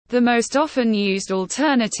The most often used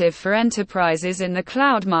alternative for enterprises in the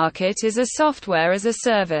cloud market is a software as a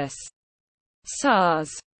service.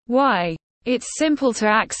 SaaS. Why? It's simple to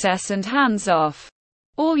access and hands-off.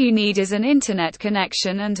 All you need is an internet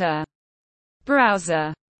connection and a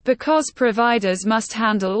browser. Because providers must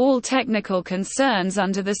handle all technical concerns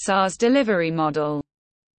under the SaaS delivery model.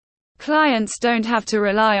 Clients don't have to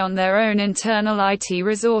rely on their own internal IT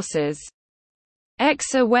resources.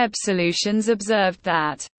 Exa Web Solutions observed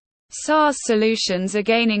that SaaS solutions are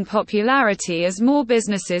gaining popularity as more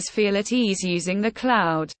businesses feel at ease using the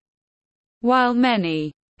cloud. While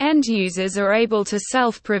many end users are able to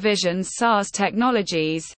self-provision SaaS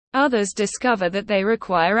technologies, others discover that they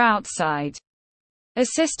require outside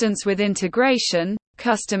assistance with integration,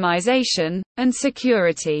 customization, and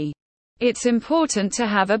security. It's important to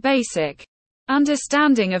have a basic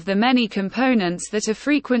understanding of the many components that are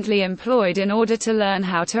frequently employed in order to learn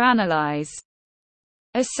how to analyze,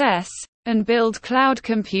 assess, and build cloud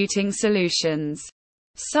computing solutions.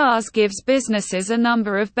 SaaS gives businesses a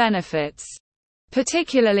number of benefits,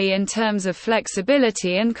 particularly in terms of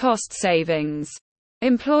flexibility and cost savings.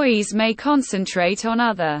 Employees may concentrate on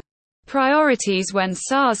other priorities when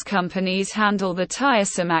SaaS companies handle the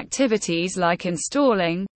tiresome activities like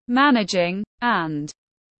installing, managing, and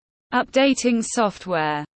updating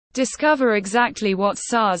software. Discover exactly what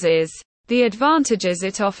SaaS is, the advantages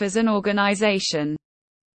it offers an organization,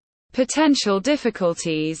 potential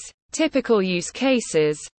difficulties, typical use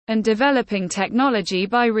cases, and developing technology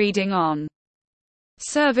by reading on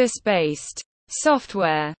service-based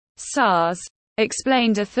software. SaaS,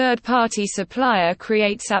 explained, a third-party supplier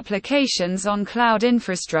creates applications on cloud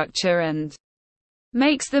infrastructure and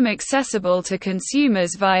makes them accessible to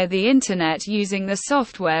consumers via the internet using the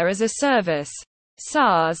software as a service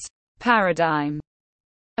 (SaaS) paradigm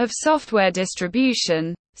of software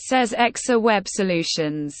distribution, says Exa Web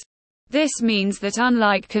Solutions. This means that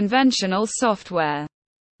unlike conventional software,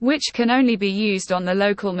 which can only be used on the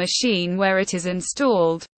local machine where it is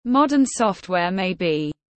installed, modern software may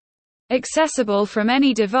be accessible from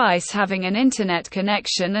any device having an internet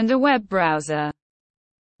connection and a web browser.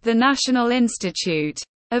 The National Institute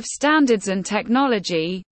of Standards and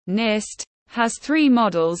Technology, NIST, has three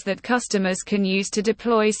models that customers can use to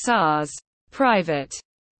deploy SaaS. Private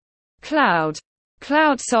cloud.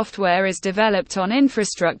 Cloud software is developed on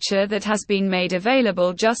infrastructure that has been made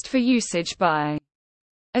available just for usage by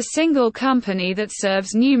a single company that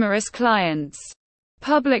serves numerous clients.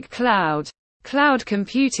 Public cloud. Cloud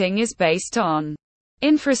computing is based on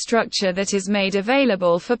infrastructure that is made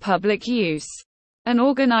available for public use. An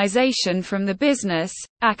organization from the business,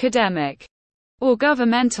 academic, or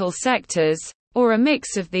governmental sectors, or a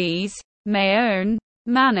mix of these, may own,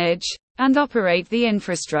 manage, and operate the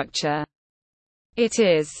infrastructure. It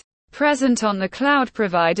is present on the cloud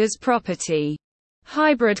provider's property.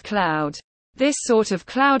 Hybrid cloud. This sort of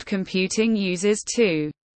cloud computing uses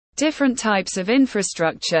two different types of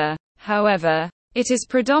infrastructure. However, it is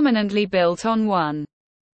predominantly built on one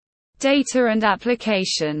data and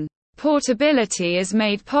application. Portability is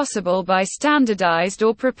made possible by standardized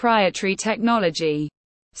or proprietary technology.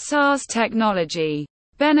 SaaS technology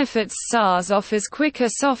benefits. SaaS offers quicker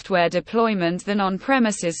software deployment than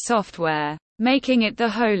on-premises software, making it the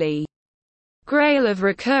holy grail of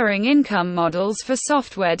recurring income models for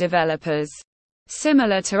software developers.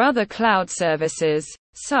 Similar to other cloud services,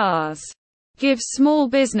 SaaS gives small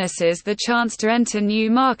businesses the chance to enter new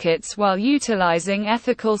markets while utilizing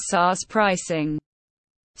ethical SaaS pricing.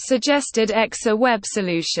 Suggested Exa Web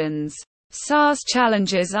Solutions. SaaS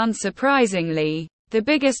challenges. Unsurprisingly, the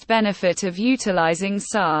biggest benefit of utilizing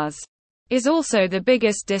SaaS is also the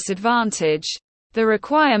biggest disadvantage: the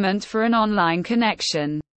requirement for an online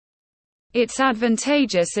connection. It's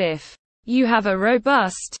advantageous if you have a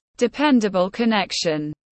robust, dependable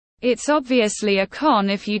connection. It's obviously a con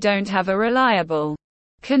if you don't have a reliable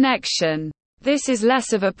connection. This is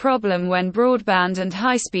less of a problem when broadband and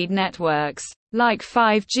high-speed networks, like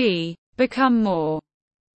 5G, become more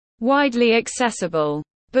widely accessible.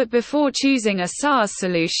 But before choosing a SaaS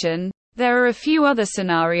solution, there are a few other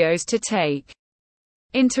scenarios to take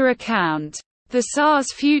into account. The SaaS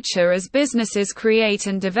future as businesses create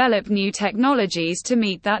and develop new technologies to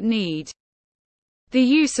meet that need. The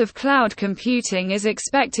use of cloud computing is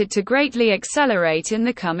expected to greatly accelerate in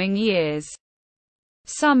the coming years.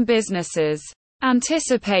 Some businesses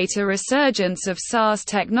anticipate a resurgence of SaaS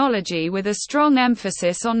technology with a strong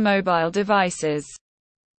emphasis on mobile devices.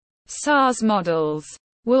 SaaS models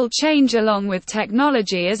will change along with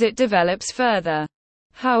technology as it develops further.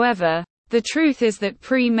 However, the truth is that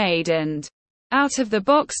pre-made and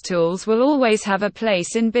out-of-the-box tools will always have a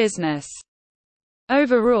place in business.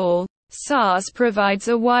 Overall, SaaS provides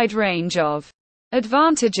a wide range of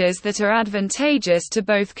advantages that are advantageous to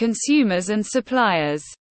both consumers and suppliers.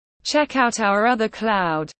 Check out our other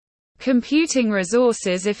cloud computing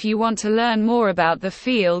resources if you want to learn more about the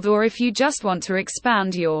field or if you just want to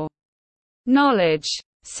expand your knowledge,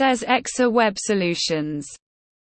 says Exa Web Solutions.